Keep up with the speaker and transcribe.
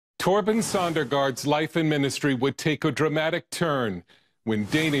Torben Søndergaard's life and ministry would take a dramatic turn when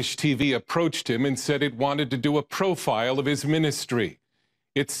Danish TV approached him and said it wanted to do a profile of his ministry.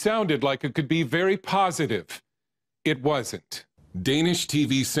 It sounded like it could be very positive. It wasn't. Danish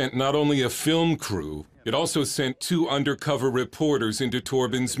TV sent not only a film crew, it also sent 2 undercover reporters into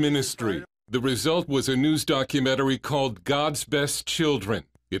Torben's ministry. The result was a news documentary called God's Best Children.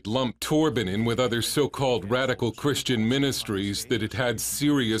 It lumped Torben in with other so-called radical Christian ministries that had had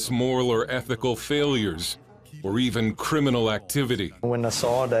serious moral or ethical failures, or even criminal activity. When I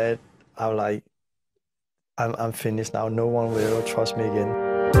saw that, I was like, I'm finished now. No one will ever trust me again.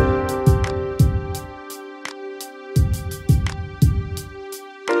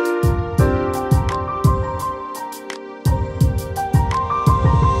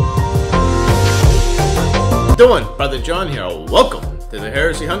 Doing? Brother John here. Welcome to the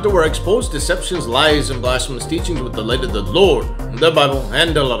Heresy Hunter, where I expose deceptions, lies, and blasphemous teachings with the light of the Lord, the Bible,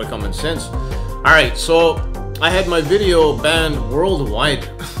 and a lot of common sense. Alright, so I had my video banned worldwide.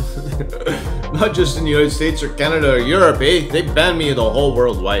 Not just in the United States or Canada or Europe, eh? They banned me the whole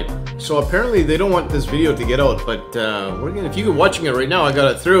worldwide. So apparently they don't want this video to get out, but if you're watching it right now, I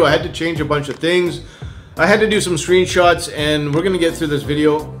got it through. I had to change a bunch of things. I had to do some screenshots, and we're gonna get through this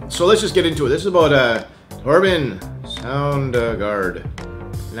video. So let's just get into it. This is about TORBEN SØNDERGAARD.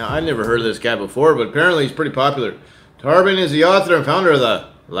 Now, I never heard of this guy before, but apparently he's pretty popular. Torben is the author and founder of the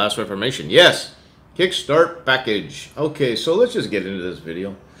Last Reformation. Yes, Kickstart package. Okay, so let's just get into this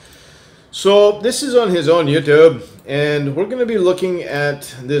video. So this is on his own YouTube, and we're going to be looking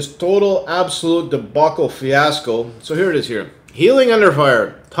at this total, absolute debacle fiasco. So here it is here. Healing under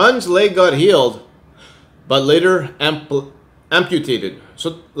fire. Ton's leg got healed, but later amputated.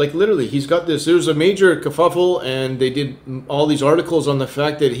 So, like, literally, he's got this. There's a major kerfuffle, and they did all these articles on the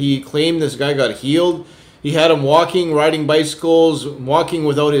fact that he claimed this guy got healed. He had him walking, riding bicycles, walking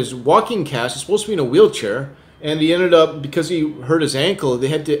without his walking cast. He's supposed to be in a wheelchair, and he ended up, because he hurt his ankle, they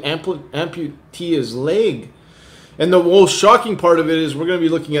had to amputee his leg. And the most shocking part of it is we're going to be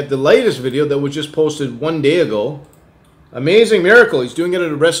looking at the latest video that was just posted 1 day ago. Amazing miracle. He's doing it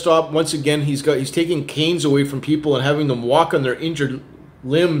at a rest stop. Once again, he's taking canes away from people and having them walk on their injured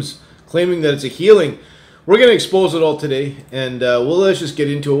limbs, claiming that it's a healing. We're going to expose it all today, and let's just get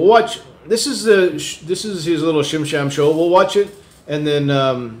into it. We'll watch. This is his little shim sham show. We'll watch it, and then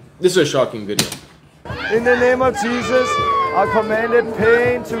this is a shocking video. In the name of Jesus, I commanded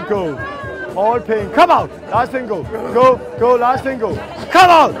pain to go. All pain, come out. Last thing go. Go, last thing go. Come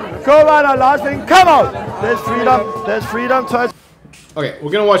out. Go right out, last thing, come out. There's freedom. There's freedom. Okay,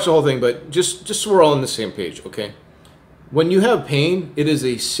 we're going to watch the whole thing, but just so we're all on the same page, okay? When you have pain, it is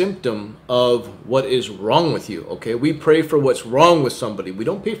a symptom of what is wrong with you, okay? We pray for what's wrong with somebody. We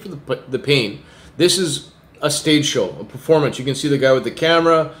don't pray for the pain. This is a stage show, a performance. You can see the guy with the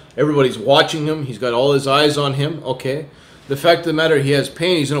camera. Everybody's watching him. He's got all his eyes on him, okay? The fact of the matter, he has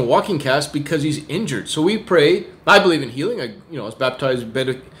pain. He's in a walking cast because he's injured. So we pray. I believe in healing. I was baptized,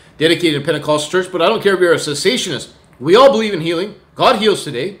 dedicated in Pentecostal church, but I don't care if you're a cessationist. We all believe in healing. God heals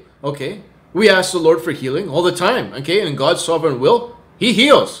today, okay? We ask the Lord for healing all the time, okay? And in God's sovereign will, He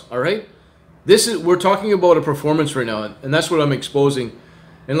heals, all right? We're talking about a performance right now, and that's what I'm exposing.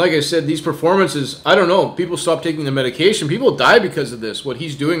 And like I said, these performances, I don't know, people stop taking the medication. People die because of this, what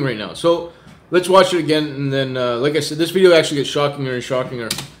he's doing right now. So let's watch it again, and then, like I said, this video actually gets shockinger and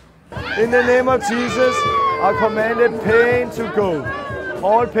shockinger. In the name of Jesus, I commanded pain to go.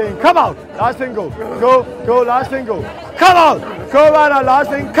 All pain, come out. Last thing go. Go, last thing go. Come out. Go right out,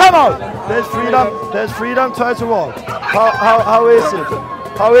 last thing, come out. There's freedom. There's freedom. Try to walk. How is it?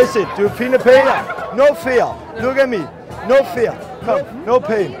 How is it? Do you feel the pain? No fear. Look at me. No fear. Come. No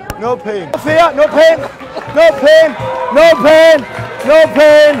pain. No pain. No fear. No pain. No pain. No pain. No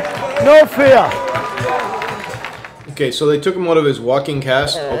pain. No fear. Okay, so they took him out of his walking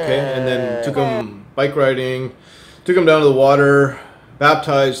cast, okay, and then took him bike riding, took him down to the water,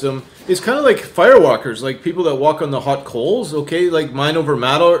 baptized them. It's kind of like firewalkers, like people that walk on the hot coals, okay, like mind over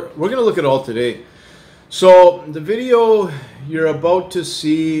matter. We're going to look at it all today. So the video you're about to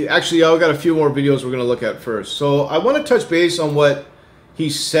see, actually I've got a few more videos we're going to look at first. So I want to touch base on what he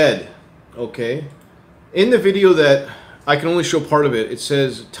said, okay. In the video that I can only show part of it, it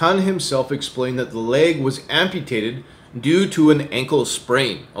says Tan himself explained that the leg was amputated due to an ankle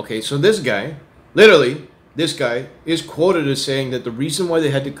sprain. Okay, so this guy, literally, this guy is quoted as saying that the reason why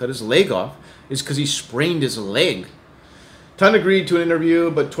they had to cut his leg off is because he sprained his leg. Tan agreed to an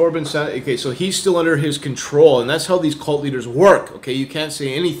interview, but Torben said, okay, so he's still under his control, and that's how these cult leaders work, okay? You can't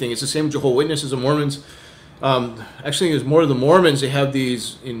say anything. It's the same with Jehovah's Witnesses and Mormons. Actually, it's more of the Mormons. They have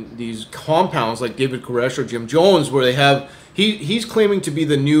these compounds like David Koresh or Jim Jones, where they have he's claiming to be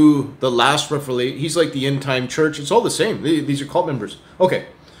the last revelation. He's like the end time church. It's all the same. These are cult members. Okay,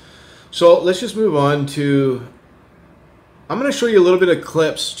 so let's just move on to. I'm going to show you a little bit of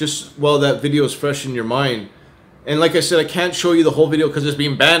clips just while that video is fresh in your mind. And like I said, I can't show you the whole video because it's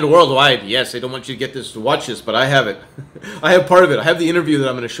being banned worldwide. Yes, I don't want you to get this to watch this, but I have it. I have part of it. I have the interview that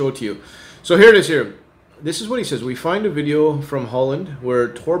I'm going to show to you. So here it is here. This is what he says. We find a video from Holland where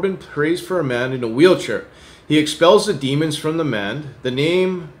Torben prays for a man in a wheelchair. He expels the demons from the man. The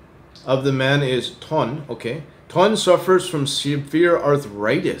name of the man is Ton. Okay. Ton suffers from severe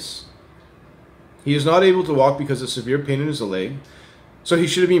arthritis. He is not able to walk because of severe pain in his leg. So he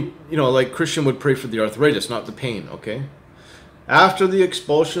should have been, like Christian would pray for the arthritis, not the pain, okay? After the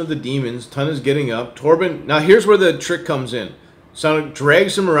expulsion of the demons, Ton is getting up. Torben, now here's where the trick comes in. So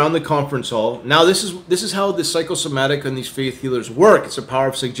drags him around the conference hall. Now this is how the psychosomatic and these faith healers work. It's a power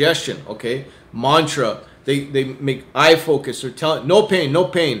of suggestion, okay? Mantra. They make eye focus. They're telling, no pain, no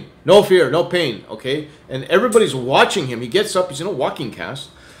pain, no fear, no pain, okay? And everybody's watching him. He gets up. He's in a walking cast.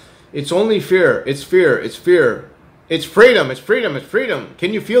 It's only fear. It's fear. It's fear. It's freedom, it's freedom, it's freedom.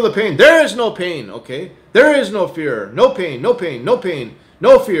 Can you feel the pain? There is no pain, okay? There is no fear, no pain, no pain, no pain,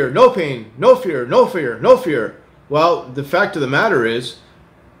 no fear, no pain, no fear, no fear, no fear. Well, the fact of the matter is,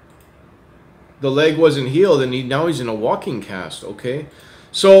 the leg wasn't healed and now he's in a walking cast, okay?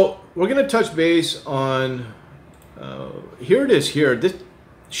 So, we're going to touch base on, here it is here. This,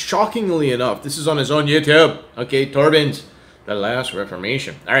 shockingly enough, this is on his own YouTube, okay? Torben's The Last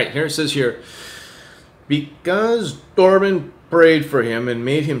Reformation. All right, here it says here. Because Torben prayed for him and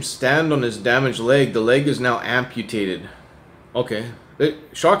made him stand on his damaged leg, the leg is now amputated. Okay.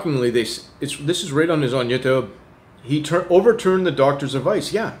 Shockingly, this is right on his own YouTube. He overturned the doctor's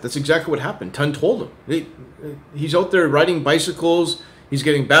advice. Yeah, that's exactly what happened. Ton told him. He's out there riding bicycles. He's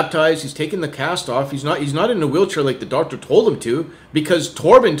getting baptized. He's taking the cast off. He's not in a wheelchair like the doctor told him to, because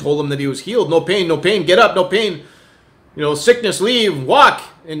Torben told him that he was healed. No pain, no pain. Get up, no pain. Sickness, leave, walk.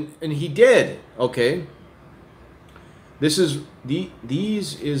 And he did. Okay. These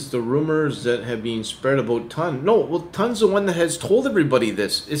is the rumors that have been spread about Ton. No, well, Ton's the one that has told everybody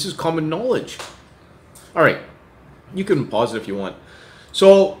this. This is common knowledge. All right, you can pause it if you want.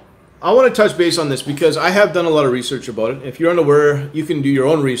 So I want to touch base on this because I have done a lot of research about it. If you're unaware, you can do your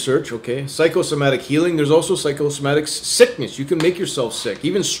own research. Okay, psychosomatic healing. There's also psychosomatic sickness. You can make yourself sick,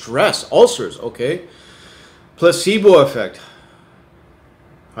 even stress, ulcers. Okay, placebo effect.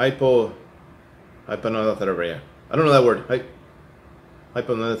 Hypnotherapy. I don't know that word.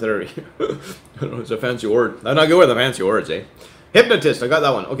 Hypnotherapy. I don't know, it's a fancy word. I'm not good with the fancy words, eh? Hypnotist. I got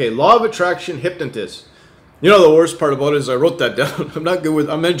that one. Okay, law of attraction, hypnotist. The worst part about it is I wrote that down. I'm not good with.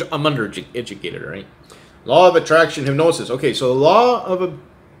 I'm undereducated, right? Law of attraction, hypnosis. Okay, so the law of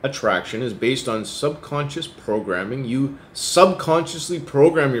attraction is based on subconscious programming. You subconsciously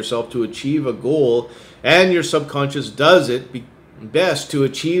program yourself to achieve a goal, and your subconscious does it best to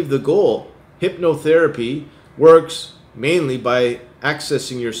achieve the goal. Hypnotherapy works mainly by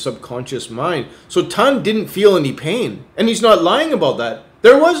accessing your subconscious mind. So Ton didn't feel any pain, and he's not lying about that.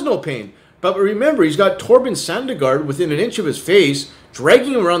 There was no pain. But remember, he's got Torben Søndergaard within an inch of his face,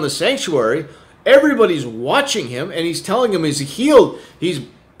 dragging him around the sanctuary. Everybody's watching him, and he's telling him he's healed. He's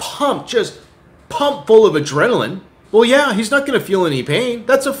pumped, just pumped full of adrenaline. Well, yeah, he's not going to feel any pain.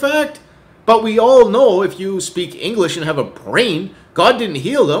 That's a fact. But we all know if you speak English and have a brain, God didn't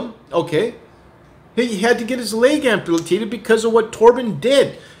heal him, okay? He had to get his leg amputated because of what Torben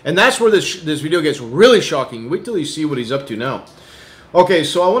did. And that's where this video gets really shocking. Wait till you see what he's up to now. Okay,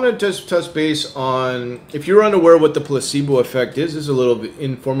 so I want to just touch base on, if you're unaware what the placebo effect is, this is a little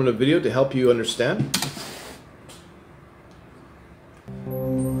informative video to help you understand.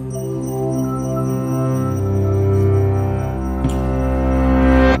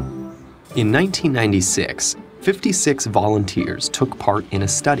 In 1996, 56 volunteers took part in a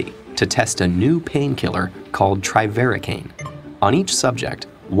study to test a new painkiller called trivaricaine. On each subject,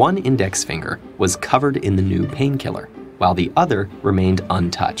 one index finger was covered in the new painkiller, while the other remained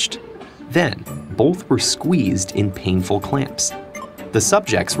untouched. Then, both were squeezed in painful clamps. The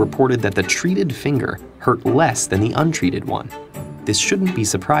subjects reported that the treated finger hurt less than the untreated one. This shouldn't be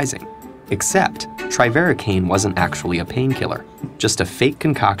surprising, except trivaricaine wasn't actually a painkiller, just a fake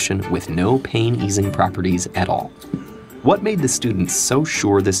concoction with no pain-easing properties at all. What made the students so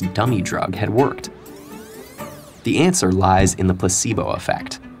sure this dummy drug had worked? The answer lies in the placebo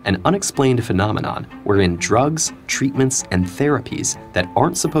effect, an unexplained phenomenon wherein drugs, treatments, and therapies that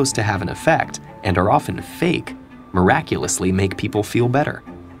aren't supposed to have an effect and are often fake miraculously make people feel better.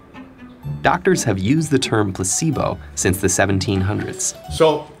 Doctors have used the term placebo since the 1700s.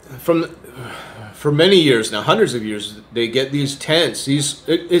 So for many years now, hundreds of years, they get these tents.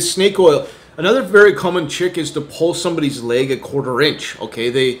 It's snake oil. Another very common trick is to pull somebody's leg a quarter inch. Okay,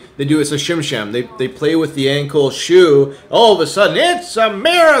 they do, it's a shim sham. They play with the ankle shoe. All of a sudden, it's a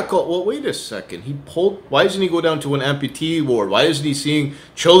miracle. Well, wait a second. Why doesn't he go down to an amputee ward? Why isn't he seeing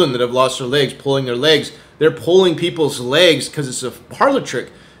children that have lost their legs, pulling their legs? They're pulling people's legs because it's a parlor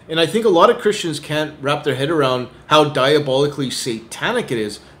trick. And I think a lot of Christians can't wrap their head around how diabolically satanic it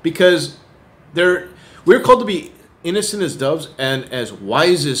is, because we're called to be innocent as doves and as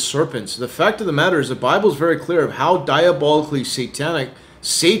wise as serpents. The fact of the matter is the Bible is very clear of how diabolically satanic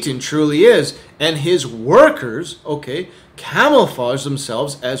Satan truly is, and his workers, okay, camouflage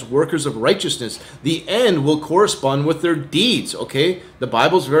themselves as workers of righteousness. The end will correspond with their deeds, okay? The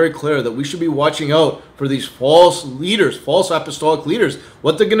Bible's very clear that we should be watching out for these false leaders, false apostolic leaders.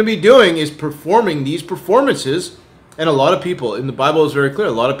 What they're going to be doing is performing these performances, and a lot of people, and the Bible is very clear,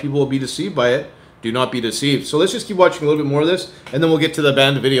 a lot of people will be deceived by it. Do not be deceived. So let's just keep watching a little bit more of this, and then we'll get to the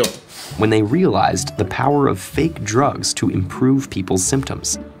banned video. When they realized the power of fake drugs to improve people's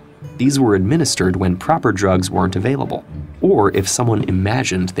symptoms. These were administered when proper drugs weren't available, or if someone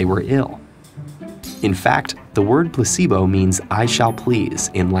imagined they were ill. In fact, the word placebo means "I shall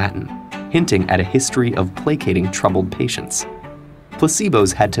please" in Latin, hinting at a history of placating troubled patients.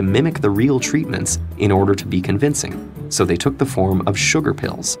 Placebos had to mimic the real treatments in order to be convincing, so they took the form of sugar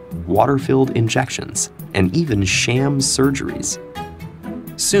pills, water-filled injections, and even sham surgeries.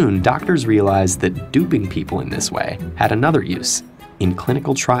 Soon, doctors realized that duping people in this way had another use, in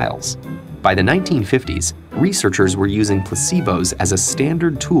clinical trials. By the 1950s, researchers were using placebos as a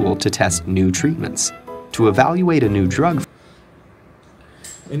standard tool to test new treatments. To evaluate a new drug.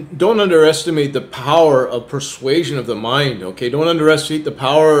 And don't underestimate the power of persuasion of the mind, okay? Don't underestimate the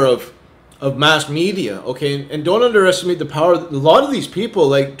power of mass media, okay? And don't underestimate the power of a lot of these people.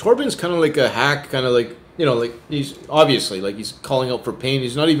 Like, Torben's kind of like a hack, kind of like, you know, like he's obviously, like, he's calling out for pain.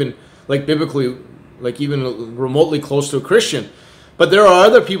 He's not even, like, biblically, like, even remotely close to a Christian. But there are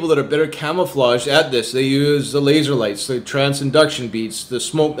other people that are better camouflaged at this. They use the laser lights, the trance induction beats, the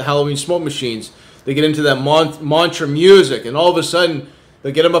Halloween smoke machines. They get into that mantra music, and all of a sudden,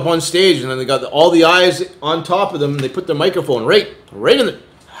 they get them up on stage, and then they got all the eyes on top of them, and they put their microphone right in the,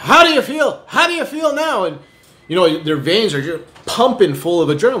 how do you feel? How do you feel now? And, you know, their veins are just pumping full of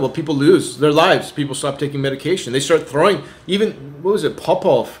adrenaline. Well, people lose their lives. People stop taking medication. They start throwing, even, what was it,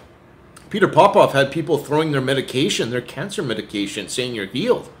 Popov? Peter Popov had people throwing their medication, their cancer medication, saying you're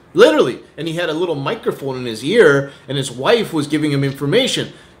healed. Literally. And he had a little microphone in his ear, and his wife was giving him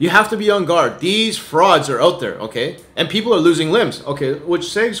information. You have to be on guard. These frauds are out there, okay? And people are losing limbs, okay? Which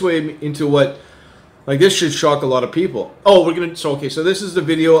segues into what, like, this should shock a lot of people. Oh, so this is the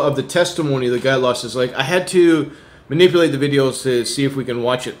video of the testimony the guy lost his leg. I had to manipulate the videos to see if we can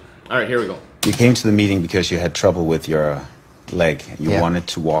watch it. All right, here we go. You came to the meeting because you had trouble with your leg. You wanted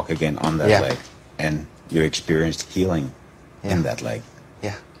to walk again on that leg. And you experienced healing in that leg.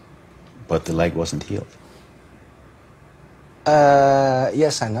 Yeah. But the leg wasn't healed.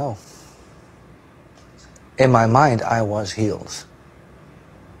 Yes, I know. In my mind, I was healed.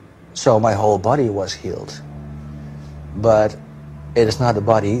 So my whole body was healed. But it is not the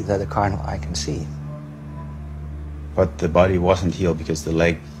body that the carnal eye can see. But the body wasn't healed because the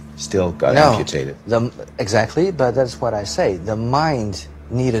leg still got amputated. Exactly, but that's what I say. The mind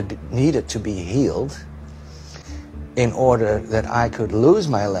needed to be healed in order that I could lose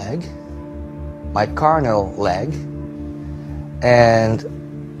my leg, my carnal leg, and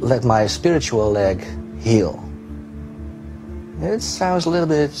let my spiritual leg heal. It sounds a little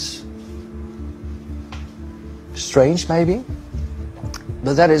bit strange, maybe,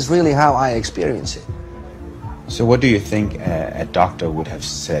 but that is really how I experience it. So what do you think a doctor would have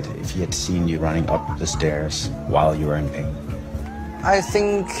said if he had seen you running up the stairs while you were in pain? I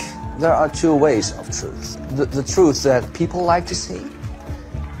think there are two ways of truth. The truth that people like to see,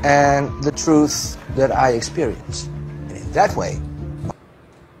 and the truth that I experience. And in that way.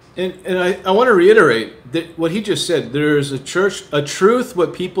 And I want to reiterate that what he just said, there's a truth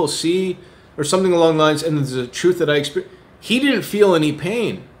what people see, or something along the lines, and there's a truth that I experience. He didn't feel any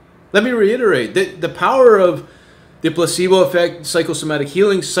pain. Let me reiterate, the power of the placebo effect, psychosomatic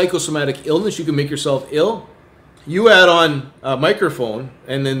healing, psychosomatic illness, you can make yourself ill. You add on a microphone,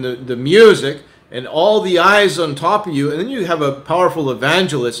 and then the music, and all the eyes on top of you, and then you have a powerful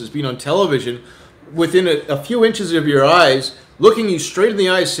evangelist that's been on television within a few inches of your eyes, looking you straight in the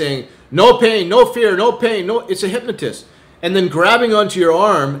eyes saying, no pain, no fear, no pain, no, it's a hypnotist. And then grabbing onto your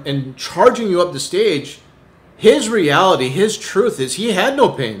arm and charging you up the stage. his reality, his truth is he had no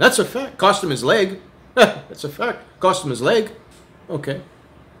pain. That's a fact. Cost him his leg. That's a fact. Cost him his leg. Okay.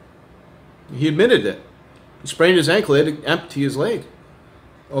 He admitted it. He sprained his ankle. He had to amputate his leg.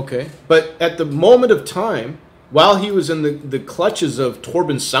 Okay. But at the moment of time, while he was in the clutches of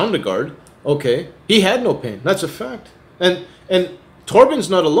TORBEN SØNDERGAARD, okay, he had no pain. That's a fact. And TORBEN's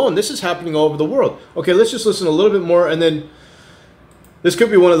not alone. This is happening all over the world. Okay, let's just listen a little bit more, and then this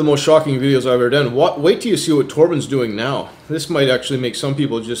could be one of the most shocking videos I've ever done. Wait till you see what TORBEN's doing now. This might actually make some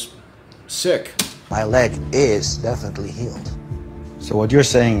people just sick. My leg is definitely healed. So what you're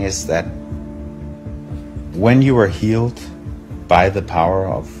saying is that when you were healed by the power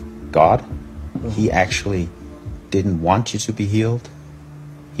of God, He actually didn't want you to be healed.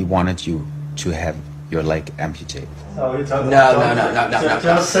 He wanted you to have your leg amputated. No.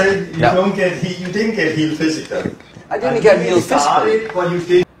 Just say you don't get healed. You didn't get healed physically. I didn't get healed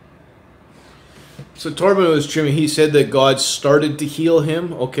physically. So TORBEN was trimming. He said that God started to heal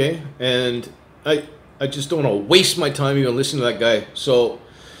him. Okay, and I just don't want to waste my time even listening to that guy. So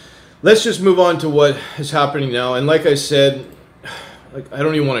let's just move on to what is happening now. And like I said, like, I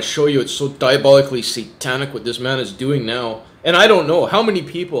don't even want to show you. It's so diabolically satanic what this man is doing now. And I don't know how many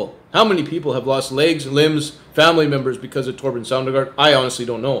people have lost legs, limbs, family members because of TORBEN SØNDERGAARD. I honestly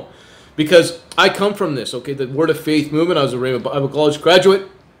don't know. Because I come from this, okay, the Word of Faith movement. I was a Raymond Bible College graduate.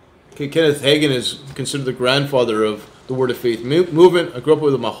 Okay, Kenneth Hagin is considered the grandfather of the Word of Faith movement. I grew up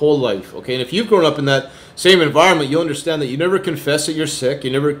with it my whole life, okay? And if you've grown up in that same environment, you'll understand that you never confess that you're sick.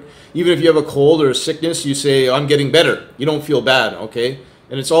 You never, even if you have a cold or a sickness, you say, I'm getting better. You don't feel bad, okay?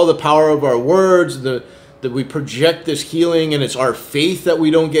 And it's all the power of our words, that we project this healing, and it's our faith that we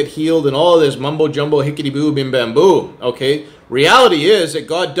don't get healed, and all of this mumbo-jumbo, hickety-boo, bim-bam-boo, okay? Reality is that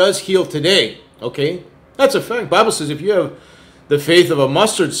God does heal today, okay? That's a fact. The Bible says if you have the faith of a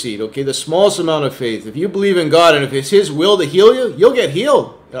mustard seed, okay, the smallest amount of faith, if you believe in God and if it's His will to heal you, you'll get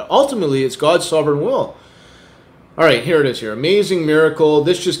healed. Ultimately, it's God's sovereign will. All right, here it is here. Amazing miracle.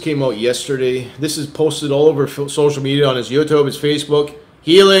 This just came out yesterday. This is posted all over social media, on his YouTube, his Facebook.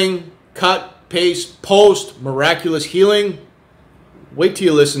 Healing, cut, paste, post, miraculous healing. Wait till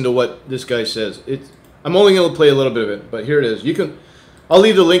you listen to what this guy says. I'm only going to play a little bit of it, but here it is. I'll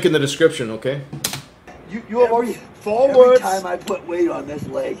leave the link in the description, okay? You have already forwards. Every time I put weight on this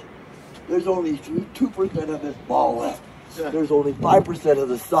leg, there's only 2% of this ball left. Yeah. There's only 5% of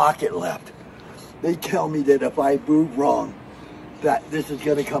the socket left. They tell me that if I move wrong, that this is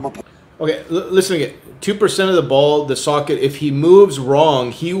going to come apart. Okay, listen again. 2% of the ball, the socket, if he moves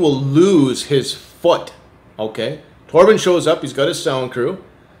wrong, he will lose his foot. Okay? TORBEN shows up. He's got his sound crew.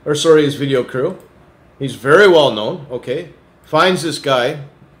 Or sorry, his video crew. He's very well known. Okay? Finds this guy,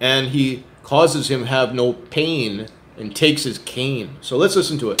 and he causes him have no pain and takes his cane. So let's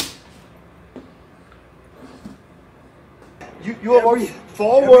listen to it. You have already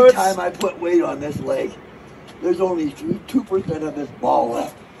forwards. Every time I put weight on this leg, there's only 2% of this ball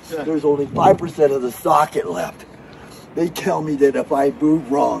left. Yeah. There's only 5% of the socket left. They tell me that if I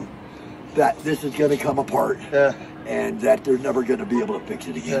move wrong, that this is going to come apart. Yeah. And that they're never going to be able to fix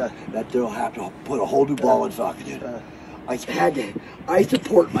it again. Yeah. That they'll have to put a whole new ball and socket in. I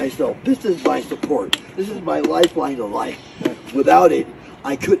support myself. This is my support. This is my lifeline to life. Without it,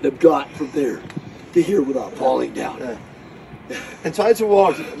 I couldn't have got from there to here without falling down. Yeah. And try to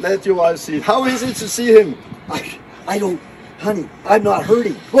walk. Let your wife see. How is it to see him? I don't, honey, I'm not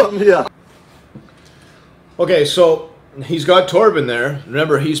hurting. Come here. Okay, so he's got TORBEN there.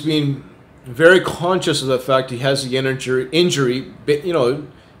 Remember, he's being very conscious of the fact he has the injury.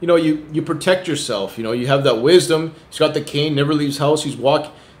 You protect yourself. You know, you have that wisdom. He's got the cane, never leaves house. He's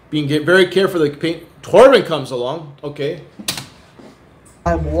being very careful. The pain. TORBEN comes along. Okay.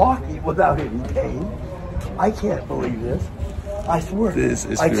 I'm walking without any pain. I can't believe this. I swear. This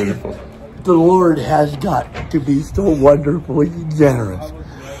is beautiful. The Lord has got to be so wonderfully generous.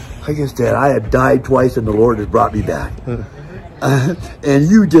 Like I said, I had died twice and the Lord has brought me back. And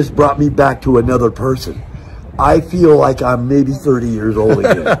you just brought me back to another person. I feel like I'm maybe 30 years old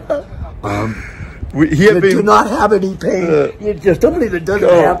again. Do not have any pain. It's just somebody that doesn't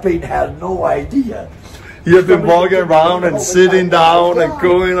have pain has no idea. You have been walking around and sitting down and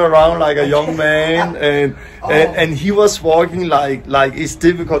going around like a young man, and he was walking like it's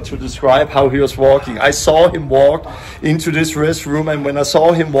difficult to describe how he was walking. I saw him walk into this restroom, and when I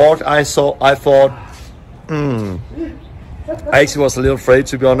saw him walk, I thought, I actually was a little afraid,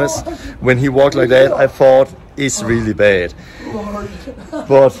 to be honest. When he walked like that, I thought it's really bad.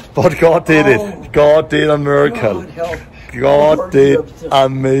 But God did it. God did a miracle. God did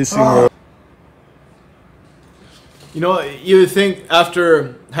amazing miracle. You know, you would think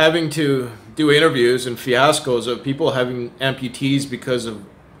after having to do interviews and fiascos of people having amputees because of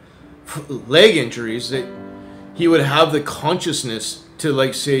leg injuries, that he would have the consciousness to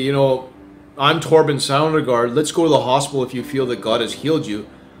like say, you know, I'm Torben Sondergaard, let's go to the hospital if you feel that God has healed you.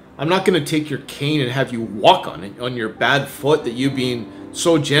 I'm not going to take your cane and have you walk on it, on your bad foot that you've been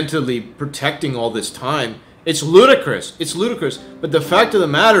so gently protecting all this time. It's ludicrous. It's ludicrous. But the fact of the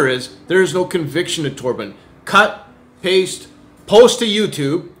matter is, there is no conviction to Torben. Cut, paste, post to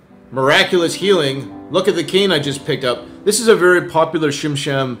YouTube, miraculous healing. Look at the cane I just picked up. This is a very popular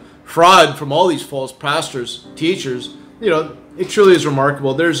shimsham fraud from all these false pastors, teachers. You know, it truly is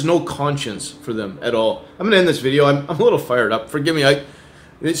remarkable. There's no conscience for them at all. I'm going to end this video. I'm a little fired up. Forgive me.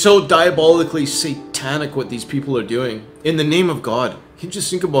 It's so diabolically satanic what these people are doing in the name of God. You just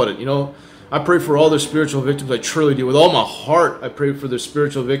think about it. You know, I pray for all their spiritual victims. I truly do. With all my heart, I pray for their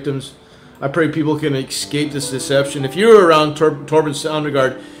spiritual victims. I pray people can escape this deception. If you're around Torben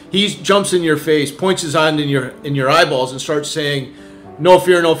Sondergaard, he jumps in your face, points his hand in your eyeballs and starts saying, no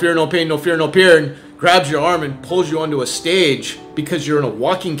fear, no fear, no pain, no fear, no fear, and grabs your arm and pulls you onto a stage because you're in a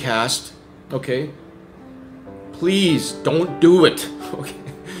walking cast, okay? Please don't do it, okay?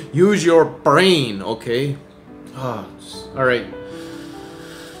 Use your brain, okay? All right.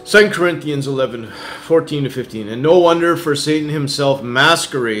 2 Corinthians 11, 14 to 15. And no wonder, for Satan himself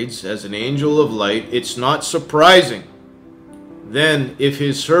masquerades as an angel of light. It's not surprising then if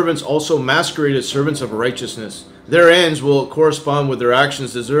his servants also masquerade as servants of righteousness. Their ends will correspond with their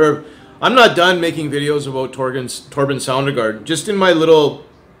actions deserve. I'm not done making videos about Torben Sondergaard. Just in my little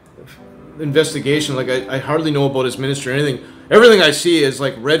investigation, like I hardly know about his ministry or anything. Everything I see is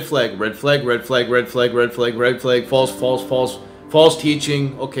like red flag, red flag, red flag, red flag, red flag, red flag, false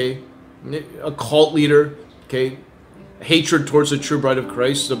teaching, okay, a cult leader, okay, hatred towards the true bride of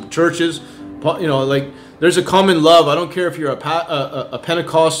Christ, the churches, you know, like there's a common love. I don't care if you're a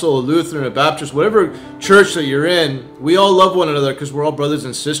Pentecostal, a Lutheran, a Baptist, whatever church that you're in, we all love one another because we're all brothers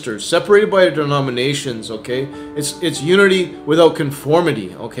and sisters, separated by denominations, okay? It's unity without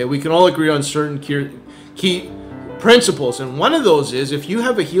conformity, okay? We can all agree on certain key principles, and one of those is if you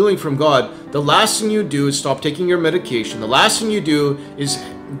have a healing from God, the last thing you do is stop taking your medication. The last thing you do is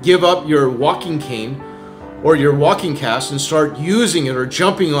give up your walking cane or your walking cast and start using it or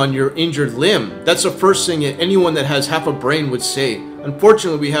jumping on your injured limb. That's the first thing that anyone that has half a brain would say.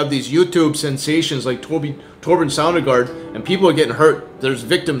 Unfortunately, we have these YouTube sensations like Torben Sondergaard, and people are getting hurt. There's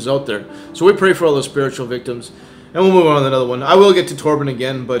victims out there. So we pray for all those spiritual victims. And we'll move on to another one. I will get to Torben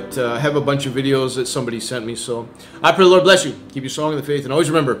again, but I have a bunch of videos that somebody sent me. So I pray the Lord bless you, keep you strong in the faith, and always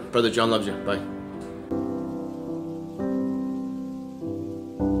remember, Brother John loves you. Bye.